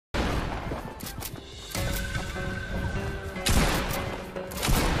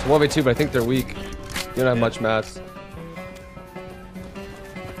1v2, but I think they're weak. You don't have much mats.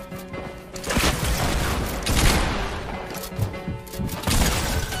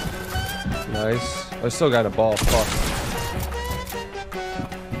 Nice. I still got a ball. Fuck.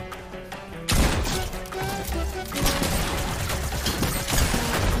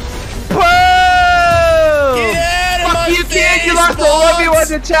 You kid! You lost the 1v1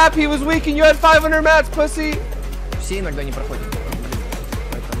 to Chap. He was weak and you had 500 mats, pussy. Все иногда не проходят.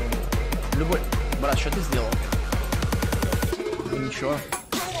 Поэтому любой. Брат, что ты сделал? Ничего.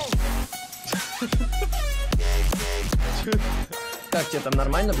 Как тебе там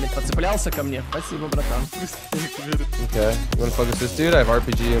нормально, блядь? Подцеплялся ко мне? Спасибо, братан. Okay. You wanna focus this dude? I have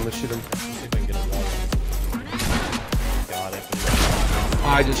RPG and let's shoot him.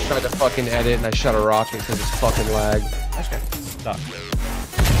 I just tried to fucking edit and I shot a rocket because it's fucking lag. Stuck.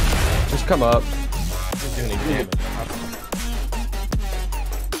 Just come up. Just doing any damage.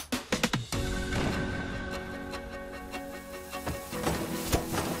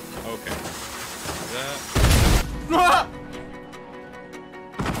 Okay.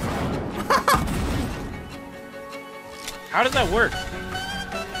 How does that work?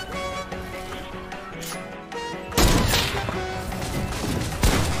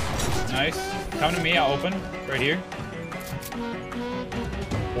 Nice. Come to me, I'll open. Right here.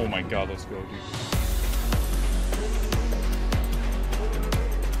 Oh my god, let's go, dude.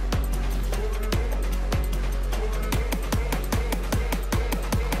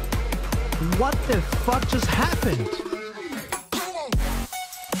 What the fuck just happened?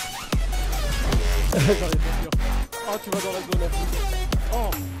 Oh, tu vas dans la zone. Oh,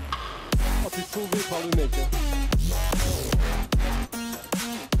 oh, t'es sauvé par le mec.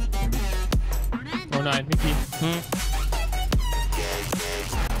 Oh nein, Mickey.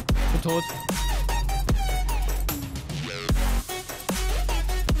 Ich bin tot.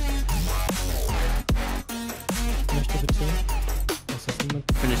 Möchte bitte. Das hat niemand.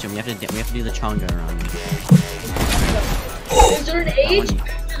 Finish him. We have to do the chonga around. Is there an age?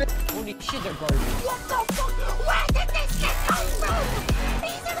 Holy shit, they're garbage. What the fuck? Where did this shit come from?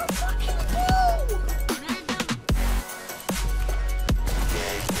 He's in a fucking pool!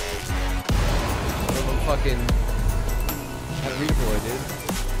 One of them fucking had a redeploy, dude.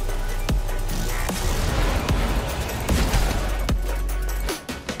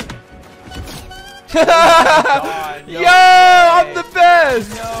 God, no Yo, way. I'm the best!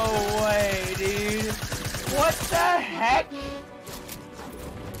 No way, dude. What the heck?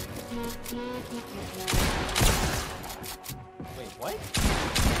 Wait, what?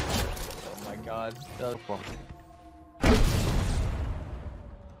 Oh my god.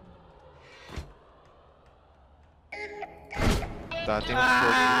 Tá, tem um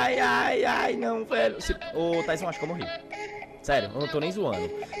Ai, ai, ai, não, velho. Ô, Tyson, acho que eu morri. Sério, eu não tô nem zoando.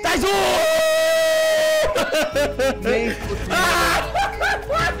 Tyson! Nem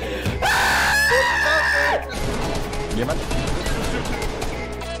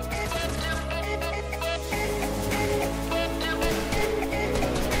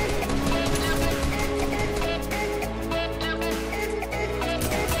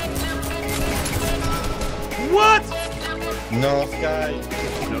What? No, Sky.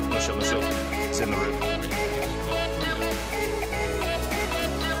 No shield, no shield. It's in the roof.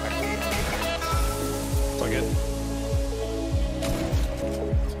 It's all good.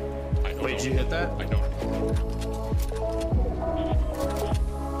 Wait, did you hit that? I don't.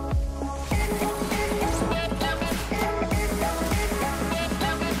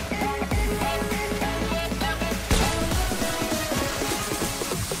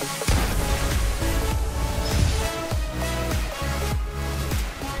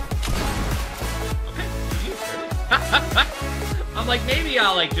 I'm like, maybe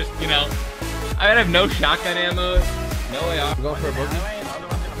I'll like just, you know, I would have no shotgun ammo, no AR. We're going for a boogie.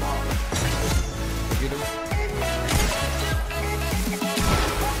 Get him.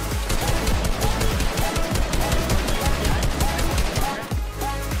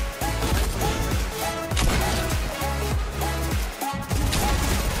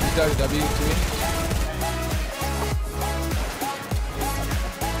 He's got a W to me.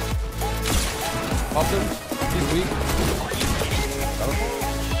 Popped him. He's weak.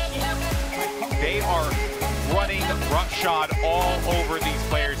 They are running roughshod all over these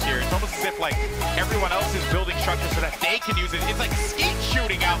players here. It's almost as if like everyone else is building structures so that they can use it. It's like skeet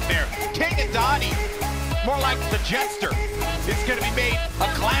shooting out there. King Anade, more like the jester, is going to be made a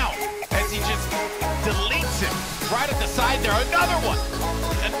clown as he just deletes him right at the side there. Another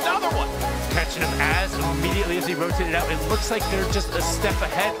one. Catching him as immediately as he rotated out. It looks like they're just a step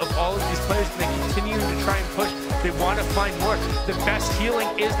ahead of all of these players. They continue to try and push. They want to find more. The best healing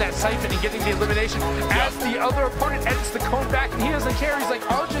is that siphon and getting the elimination. As the other opponent edits the cone back and he doesn't care, he's like,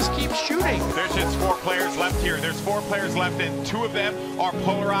 I'll just keep shooting. There's just 4 players left here. There's 4 players left, and 2 of them are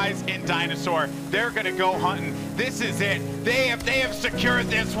polarized in Dinosaur. They're gonna go hunting. This is it. They have secured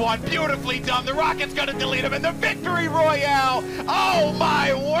this one. Beautifully done. The Rocket's gonna delete him, and the victory royale. Oh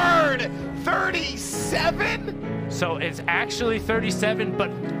my word! 37? So it's actually 37,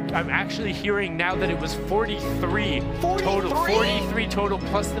 but I'm actually hearing now that it was 43 total. 43 total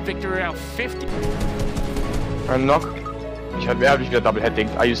plus the victory royale, 50. Ein Knock. Er hat mich wieder Double Head-Ding.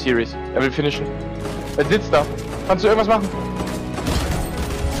 Are you serious? Er will finishen. Er sitzt da. Kannst du irgendwas machen?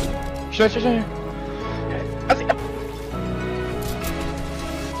 Schnell, schnell, schnell. Also,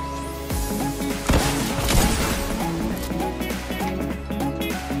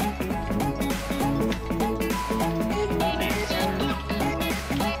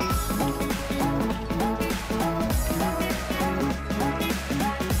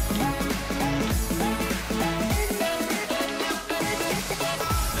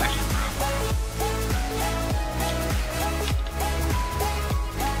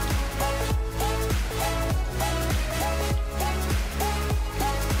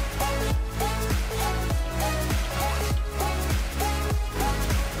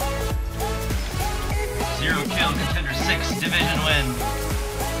 Zero kill, contender 6, division win.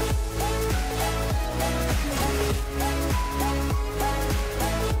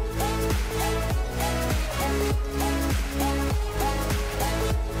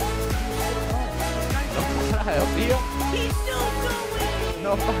 He's still going!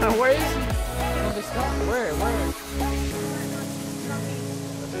 No, where is he? No, they stopped. Where?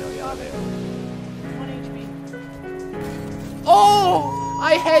 Oh!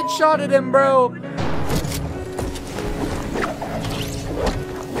 I headshotted him, bro!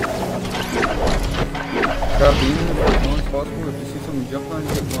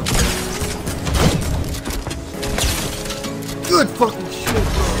 Good fucking shit,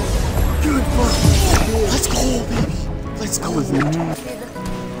 bro. Good fucking shit. Let's go, baby. Let's go.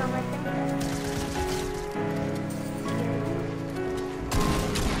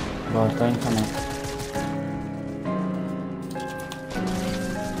 Tô incoming.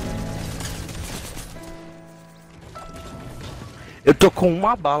 Eu tô com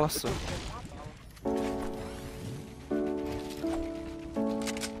uma bala só.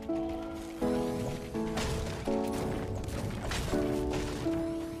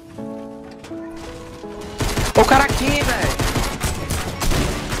 O cara aqui, velho.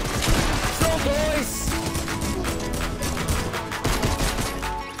 São 2!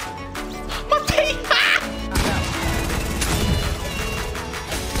 Matei!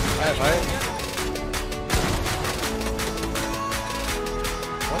 Vai.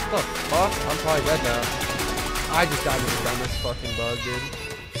 What the fuck? I'm probably dead now. I just got this dumbest fucking bug, dude.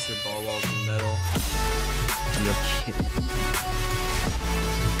 It's your ball walls in the middle. You're kidding.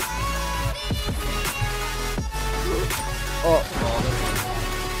 Oh.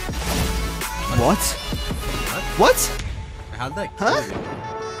 What? What? How'd that Huh? kill you?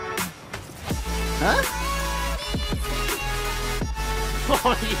 Huh?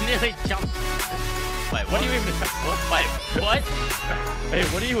 Oh, you nearly jumped. Wait, what do you even... What? Wait, what? Hey,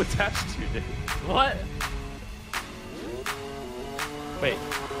 what are you attached to, dude? What? Wait,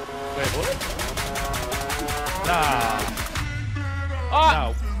 what? Ah!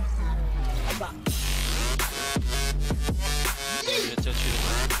 No.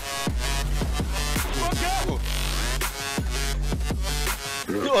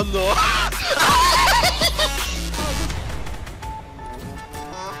 Oh no!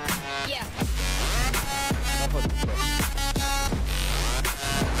 Yeah.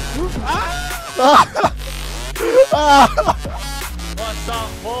 What's up,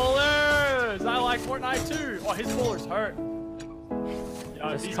 ballers? I like Fortnite too. Oh, his baller's hurt.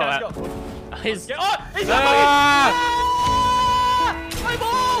 Yo, these guys got... He's got my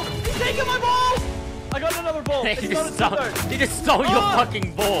ball! He's taking my ball! I got another ball. He just stole your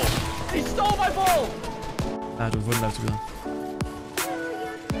fucking ball. He stole my ball! Ah, du wurden da sogar.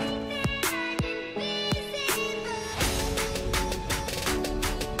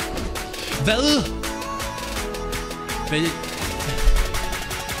 Hvad?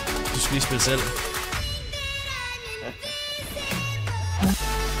 Du skal lige spille selv.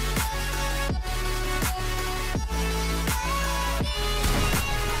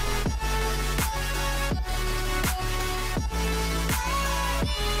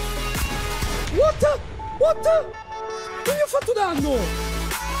 What the? Non gli ho fatto danno!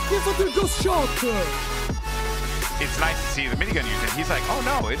 Gli ho fatto il ghost shot! it's nice to see the minigun using it. He's like, oh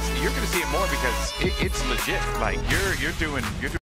no, you're gonna see it more because it's legit. Like you're doing